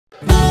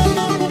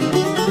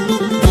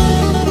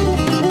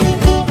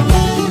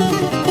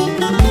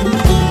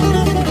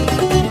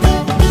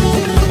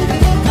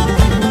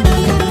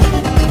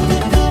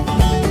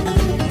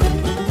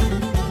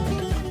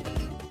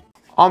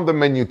On the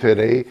menu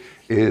today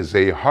is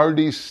a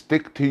hearty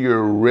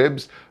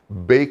stick-to-your-ribs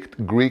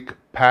baked Greek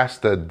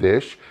pasta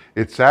dish.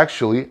 It's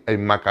actually a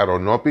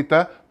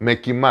Makaronopita me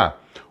Kima,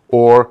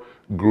 or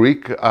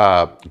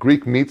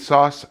Greek meat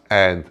sauce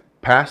and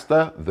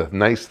pasta, the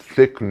nice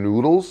thick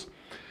noodles.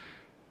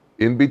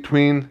 In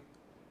between,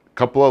 a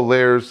couple of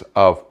layers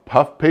of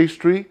puff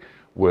pastry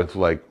with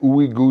like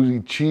ooey gooey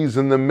cheese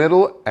in the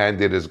middle,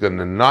 and it is going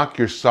to knock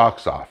your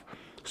socks off.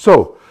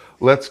 So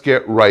let's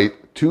get right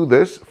to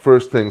this.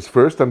 First things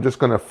first, I'm just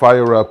going to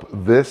fire up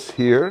this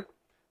here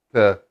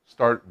to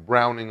start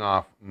browning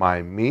off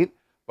my meat.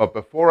 But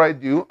before I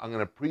do, I'm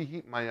going to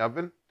preheat my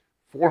oven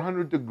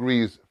 400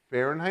 degrees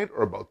Fahrenheit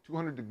or about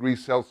 200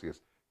 degrees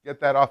Celsius.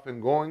 Get that off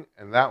and going,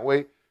 and that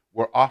way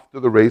we're off to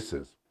the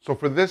races. So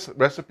for this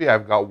recipe,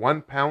 I've got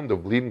 1 pound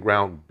of lean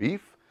ground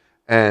beef,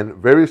 and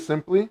very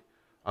simply,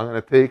 I'm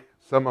going to take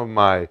some of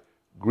my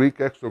Greek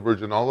extra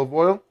virgin olive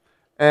oil,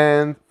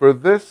 and for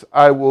this,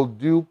 I will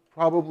do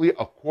probably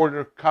a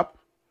 1/4 cup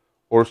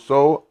or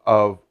so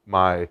of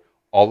my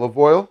olive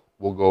oil.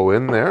 Will go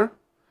in there,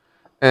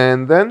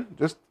 and then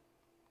just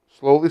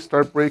slowly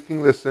start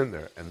breaking this in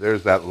there, and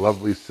there's that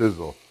lovely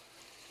sizzle.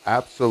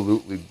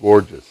 Absolutely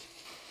gorgeous.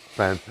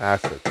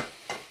 Fantastic.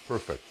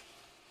 Perfect.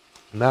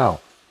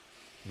 Now,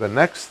 the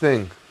next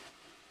thing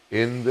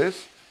in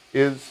this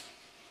is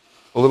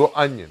a little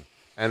onion.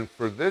 And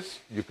for this,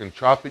 you can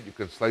chop it, you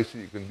can slice it,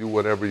 you can do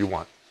whatever you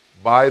want.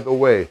 By the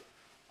way,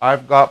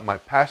 I've got my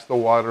pasta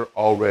water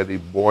already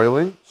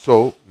boiling,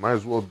 so might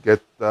as well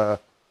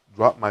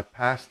drop my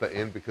pasta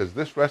in, because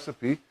this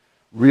recipe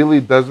really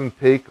doesn't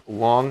take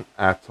long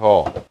at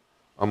all.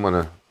 I'm going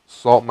to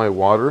salt my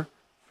water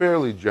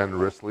fairly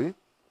generously,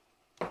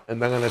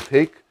 and I'm going to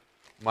take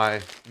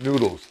my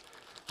noodles.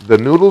 The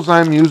noodles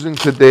I'm using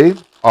today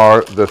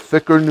are the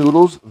thicker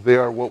noodles. They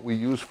are what we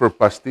use for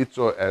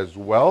pasticho as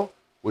well,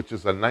 which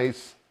is a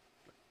nice,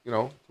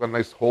 got a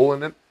nice hole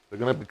in it. They're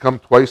going to become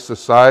twice the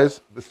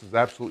size. This is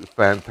absolutely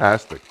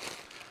fantastic.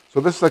 So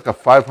this is like a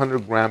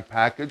 500-gram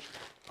package.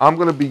 I'm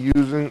going to be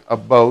using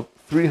about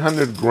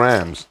 300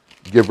 grams,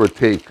 give or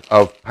take,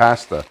 of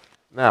pasta.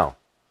 Now,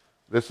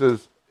 this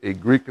is a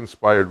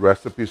Greek-inspired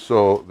recipe,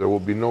 so there will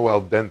be no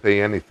al dente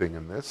anything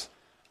in this.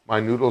 My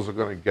noodles are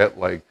going to get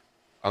like,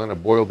 I'm going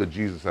to boil the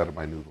Jesus out of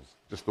my noodles,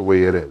 just the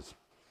way it is.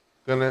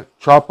 Going to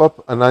chop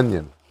up an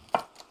onion.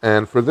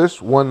 And for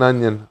this, 1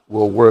 onion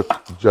will work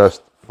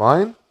just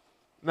fine.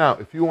 Now,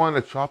 if you want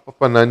to chop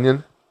up an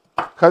onion,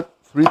 cut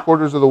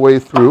 3/4 of the way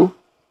through,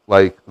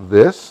 like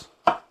this.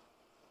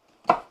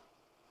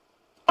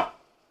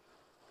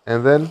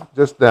 And then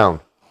just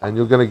down. And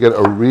you're going to get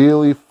a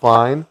really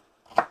fine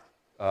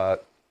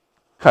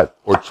cut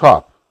or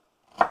chop.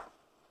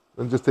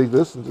 Then just take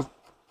this and just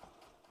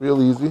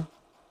real easy.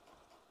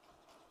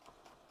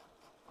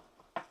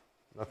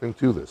 Nothing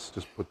to this.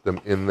 Just put them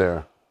in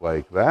there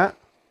like that.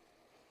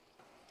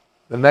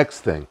 The next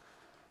thing,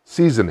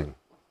 seasoning.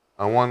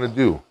 I want to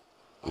do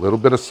a little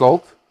bit of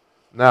salt.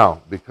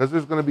 Now, because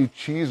there's going to be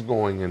cheese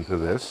going into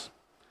this,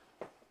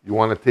 you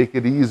want to take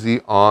it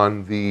easy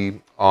on the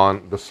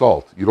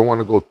salt. You don't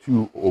want to go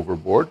too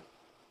overboard.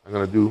 I'm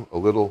going to do a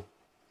little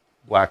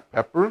black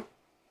pepper,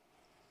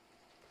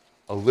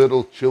 a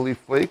little chili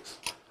flakes.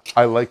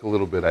 I like a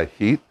little bit of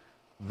heat.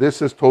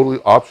 This is totally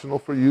optional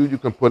for you. You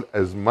can put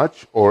as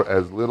much or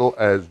as little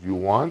as you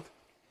want,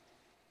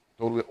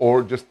 totally,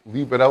 or just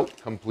leave it out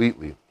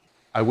completely.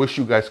 I wish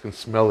you guys can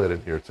smell it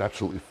in here. It's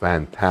absolutely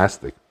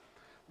fantastic.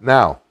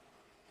 Now,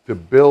 to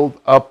build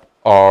up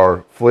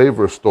our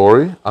flavor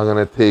story, I'm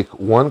going to take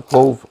 1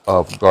 clove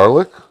of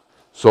garlic.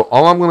 So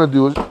all I'm going to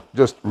do is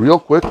just real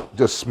quick,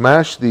 just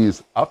smash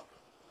these up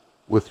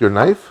with your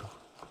knife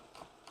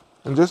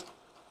and just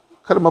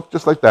cut them up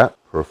just like that.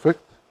 Perfect.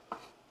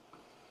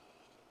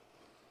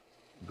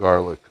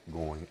 Garlic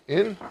going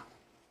in.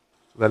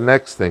 The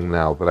next thing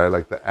now that I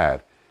like to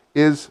add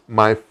is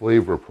my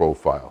flavor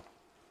profile.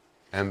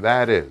 And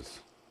that is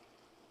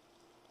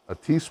a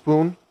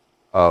teaspoon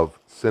of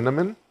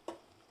cinnamon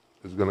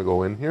is going to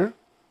go in here.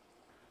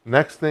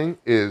 Next thing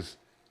is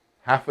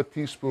 1/2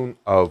 teaspoon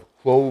of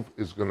clove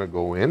is going to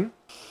go in.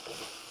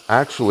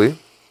 Actually,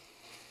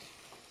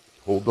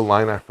 hold the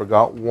line, I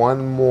forgot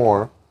one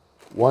more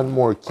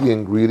key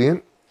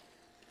ingredient,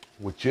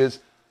 which is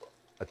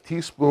a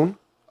teaspoon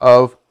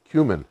of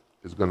cumin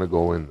is going to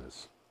go in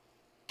this.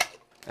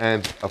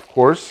 And of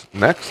course,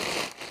 next,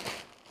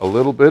 a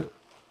little bit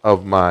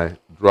of my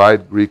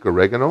dried Greek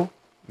oregano,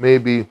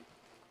 maybe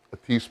a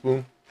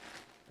teaspoon,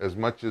 as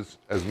much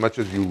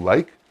as you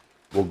like,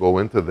 will go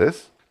into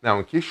this. Now,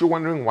 in case you're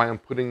wondering why I'm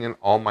putting in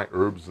all my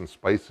herbs and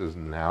spices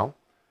now,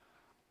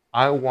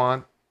 I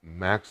want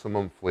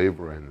maximum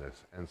flavor in this.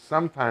 And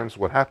sometimes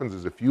what happens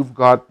is if you've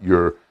got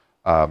your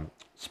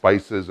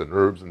spices and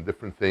herbs and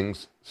different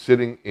things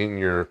sitting in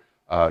your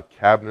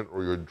cabinet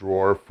or your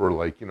drawer for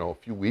like, a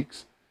few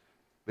weeks,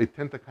 they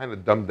tend to kind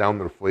of dumb down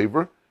their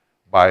flavor.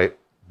 By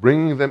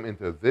bringing them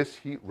into this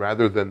heat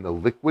rather than the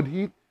liquid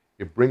heat,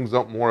 it brings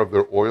out more of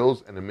their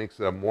oils and it makes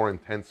it a more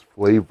intense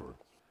flavor.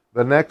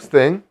 The next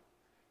thing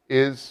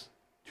is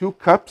 2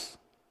 cups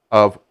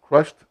of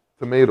crushed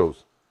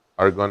tomatoes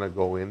are going to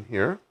go in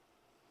here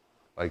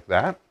like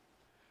that.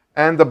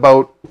 And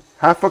about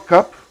half a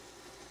cup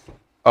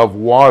of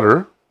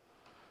water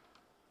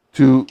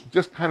to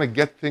just kind of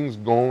get things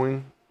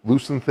going,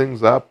 loosen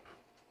things up.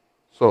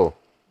 So,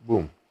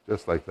 boom,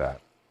 just like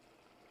that.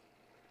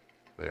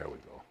 There we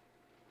go.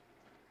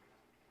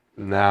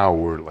 Now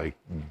we're like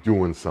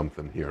doing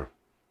something here.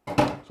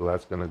 So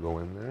that's going to go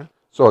in there.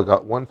 So I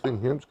got one thing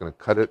here. I'm just going to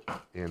cut it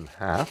in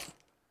half.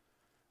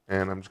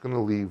 And I'm just going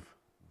to leave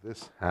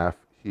this half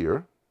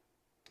here.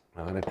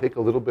 I'm going to take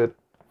a little bit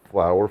of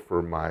flour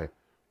for my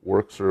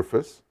work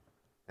surface.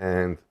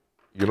 And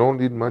you don't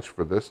need much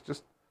for this.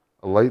 Just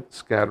a light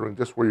scattering,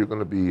 just where you're going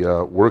to be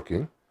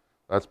working.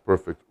 That's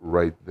perfect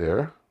right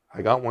there.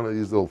 I got one of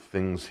these little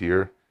things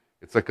here.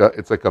 It's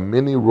like a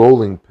mini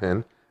rolling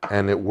pin,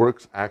 and it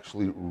works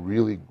actually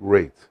really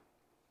great.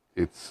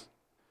 It's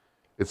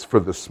for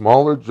the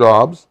smaller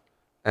jobs,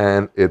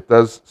 and it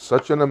does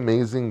such an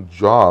amazing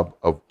job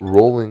of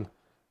rolling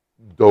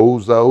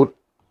doughs out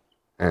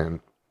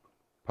and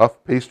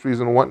puff pastries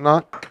and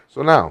whatnot.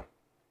 So now,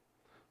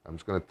 I'm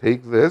just going to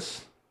take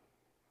this,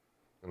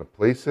 I'm going to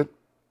place it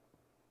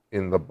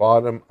in the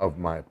bottom of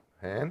my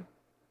pan,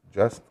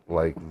 just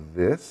like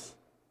this.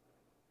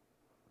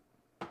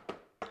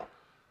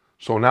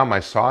 So now my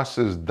sauce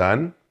is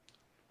done.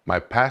 My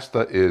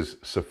pasta is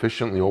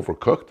sufficiently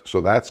overcooked, so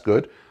that's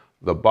good.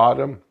 The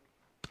bottom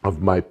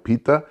of my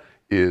pita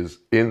is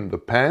in the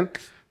pan.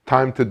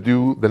 Time to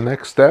do the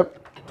next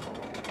step,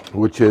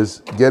 which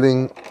is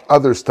getting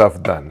other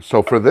stuff done.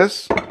 So for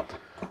this,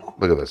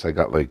 look at this. I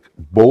got like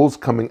bowls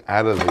coming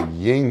out of the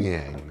yin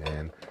yang,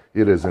 man.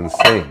 It is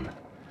insane.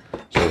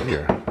 So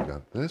here, I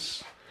got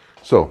this.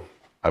 So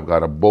I've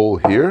got a bowl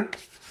here.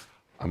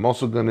 I'm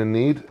also gonna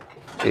need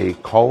a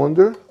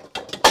colander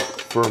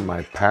for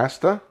my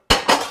pasta.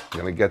 I'm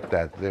gonna get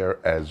that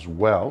there as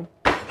well.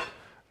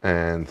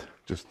 And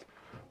just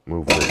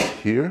move this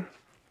here.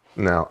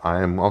 Now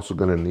I am also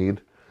gonna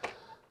need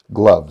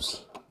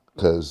gloves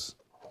because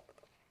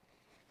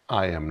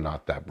I am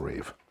not that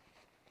brave.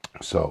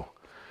 So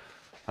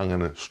I'm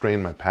gonna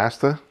strain my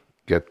pasta,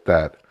 get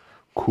that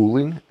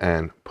cooling,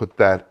 and put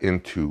that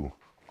into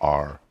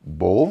our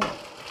bowl.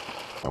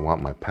 I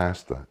want my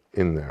pasta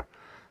in there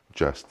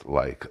just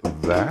like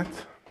that.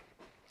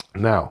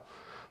 Now,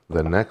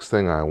 the next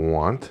thing I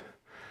want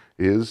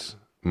is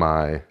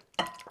my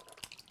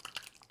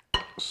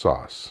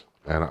sauce.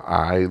 And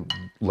I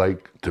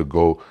like to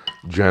go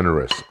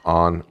generous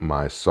on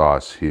my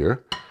sauce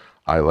here.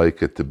 I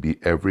like it to be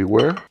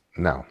everywhere.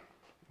 Now,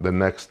 the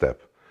next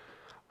step.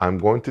 I'm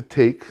going to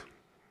take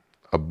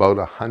about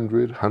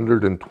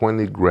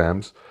 120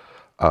 grams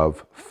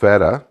of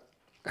feta,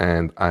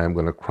 and I am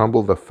going to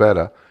crumble the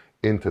feta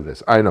into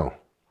this. I know.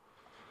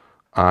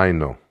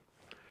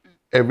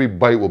 Every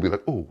bite will be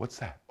like, oh, what's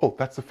that? Oh,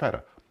 that's the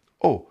feta.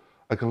 Oh,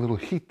 I got a little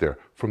heat there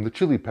from the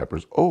chili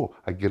peppers. Oh,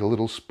 I get a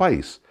little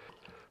spice.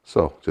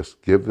 So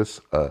just give this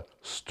a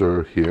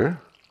stir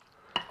here.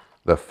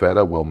 The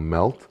feta will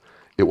melt.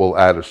 It will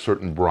add a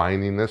certain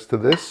brininess to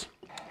this.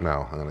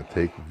 Now I'm going to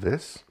take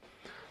this.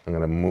 I'm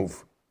going to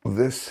move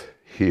this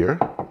here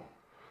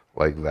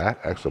like that.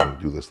 Actually, I'm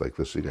going to do this like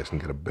this so you guys can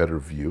get a better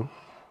view.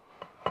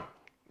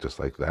 Just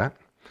like that.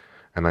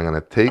 And I'm going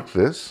to take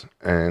this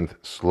and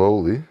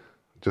slowly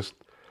just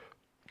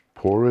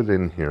pour it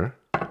in here.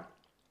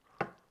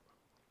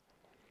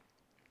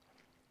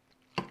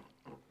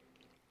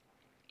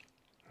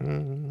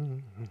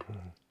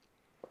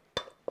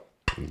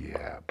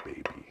 Yeah,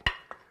 baby.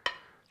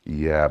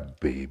 Yeah,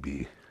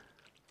 baby.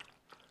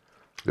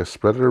 Just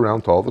spread it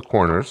around to all the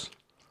corners.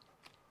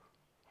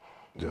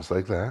 Just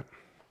like that.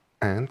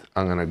 And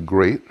I'm going to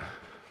grate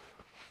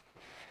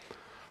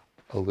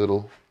a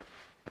little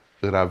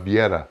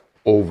Raviera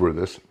over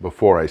this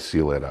before I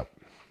seal it up.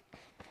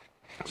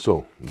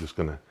 So I'm just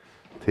going to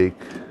take,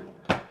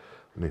 let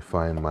me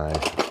find my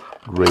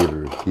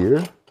grater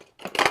here.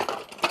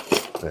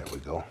 There we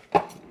go.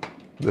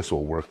 This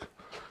will work.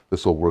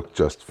 This will work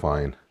just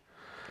fine.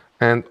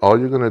 And all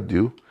you're going to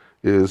do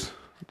is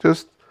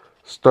just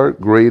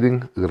start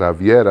grating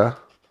Raviera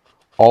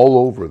all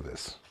over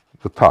this,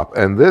 the top.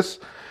 And this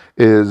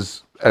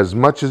is as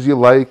much as you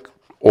like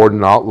or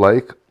not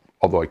like,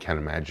 although I can't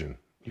imagine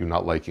you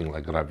not liking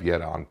like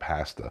Raviera on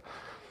pasta.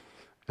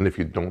 And if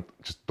you don't,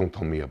 just don't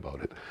tell me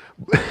about it.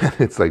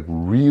 It's like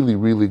really,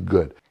 really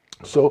good.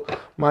 So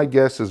my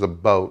guess is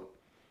about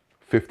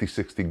 50,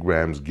 60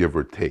 grams, give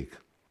or take.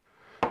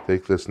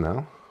 Take this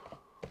now.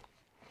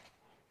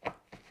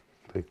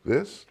 Take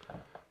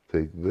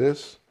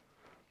this,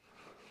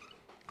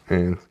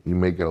 and you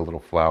may get a little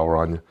flour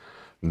on you.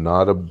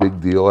 Not a big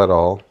deal at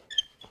all.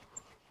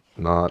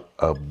 Not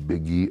a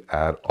biggie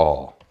at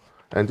all.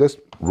 And just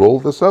roll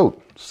this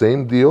out.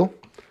 Same deal,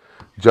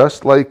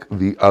 just like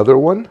the other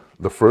one,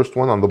 the first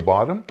one on the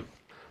bottom.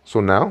 So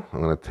now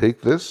I'm going to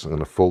take this, I'm going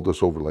to fold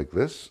this over like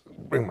this,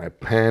 bring my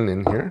pan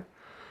in here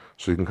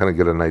so you can kind of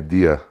get an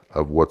idea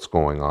of what's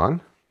going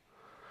on.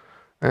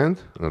 And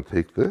I'm going to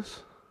take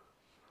this,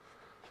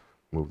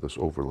 move this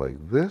over like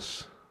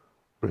this,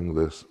 bring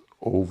this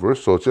over.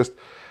 So it's just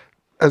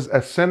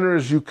as center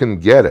as you can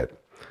get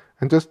it.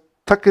 And just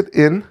tuck it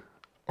in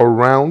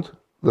around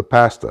the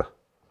pasta.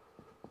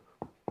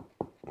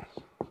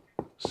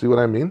 See what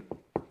I mean?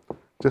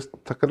 Just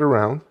tuck it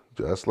around,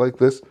 just like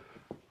this.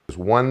 There's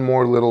one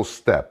more little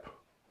step.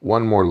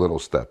 One more little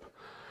step.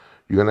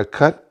 You're gonna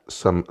cut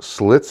some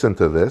slits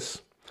into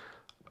this,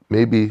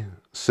 maybe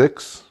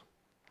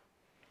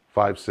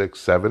 5, 6,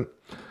 7,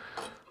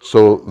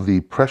 so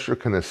the pressure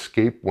can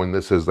escape when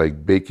this is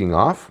like baking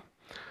off,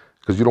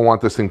 because you don't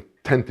want this thing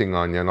tenting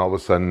on you and all of a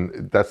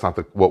sudden that's not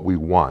what we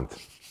want.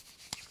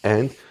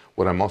 And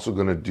what I'm also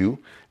gonna do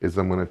is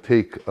I'm gonna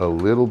take a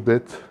little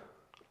bit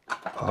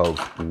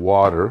of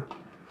water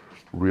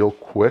real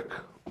quick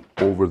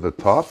over the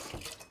top,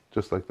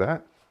 just like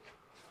that.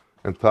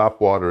 And top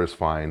water is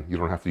fine. You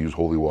don't have to use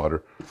holy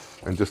water.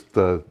 And just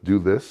do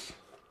this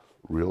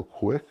real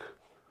quick.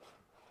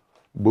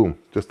 Boom,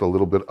 just a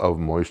little bit of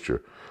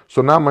moisture.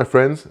 So now, my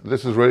friends,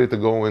 this is ready to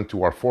go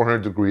into our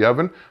 400-degree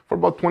oven for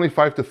about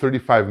 25 to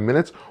 35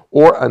 minutes,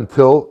 or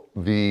until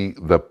the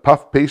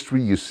puff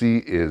pastry you see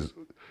is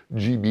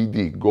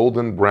GBD,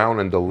 golden brown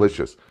and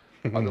delicious.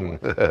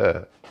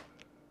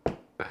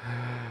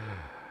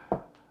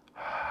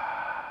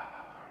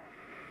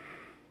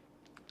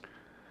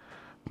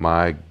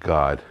 My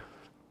God,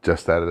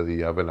 just out of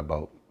the oven,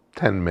 about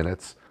 10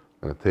 minutes.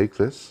 I'm gonna take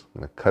this,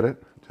 I'm gonna cut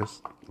it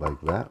just like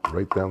that,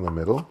 right down the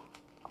middle.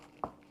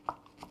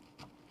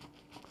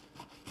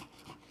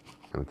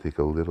 I'm gonna take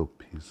a little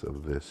piece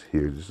of this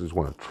here. Just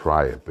want to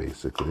try it,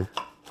 basically.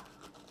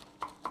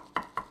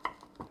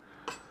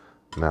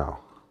 Now,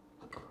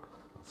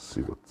 let's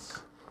see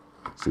what's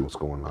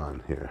going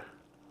on here.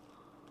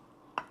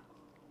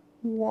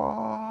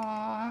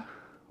 Wow!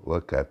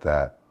 Look at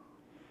that.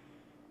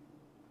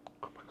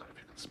 Oh my God! If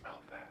you can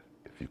smell that,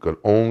 if you could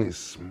only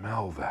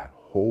smell that,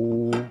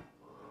 holy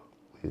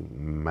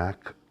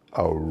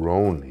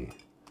macaroni!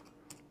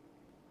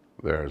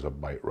 There's a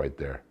bite right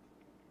there.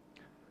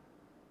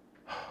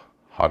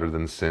 Hotter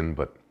than sin,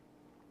 but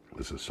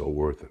this is so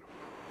worth it.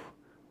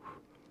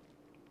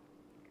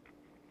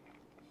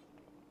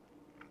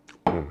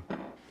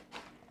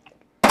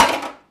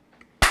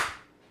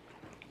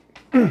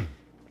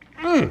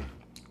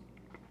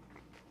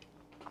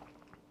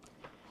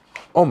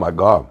 Oh my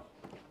God.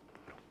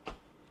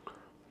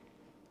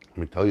 Let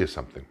me tell you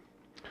something.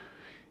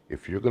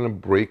 If you're going to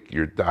break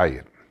your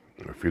diet,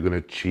 if you're going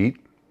to cheat,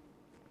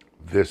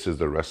 this is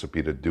the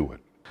recipe to do it.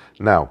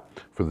 Now,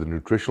 for the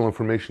nutritional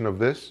information of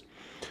this,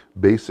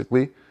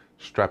 basically,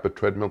 strap a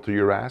treadmill to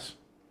your ass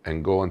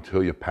and go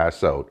until you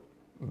pass out.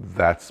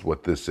 That's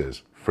what this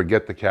is.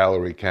 Forget the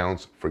calorie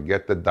counts,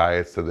 forget the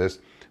diets to this.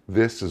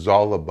 This is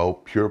all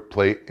about pure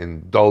play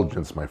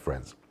indulgence, my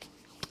friends.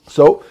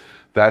 So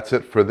that's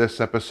it for this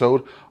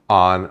episode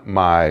on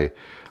my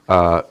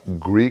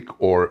Greek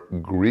or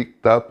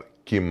Greeked up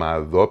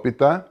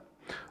Kimadopita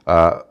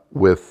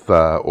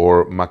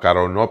or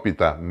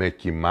Makaronopita me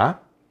Kima.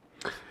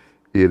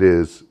 It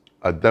is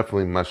a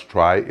definitely must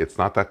try. It's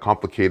not that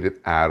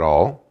complicated at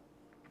all.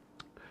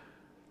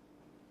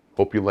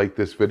 Hope you liked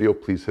this video.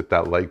 Please hit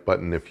that like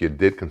button. If you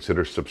did,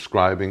 consider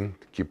subscribing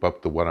to keep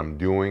up to what I'm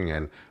doing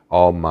and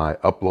all my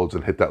uploads,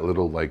 and hit that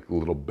little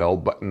bell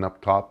button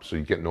up top so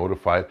you get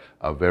notified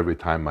of every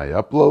time I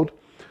upload.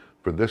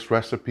 For this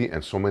recipe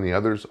and so many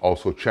others,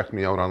 also check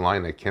me out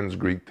online at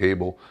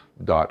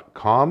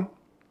kensgreektable.com.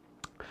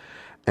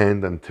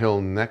 And until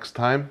next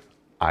time,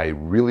 I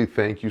really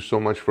thank you so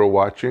much for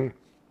watching.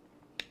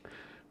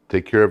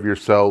 Take care of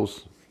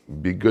yourselves,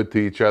 be good to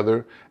each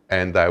other,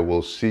 and I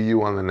will see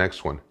you on the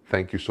next one.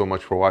 Thank you so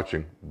much for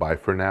watching. Bye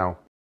for now.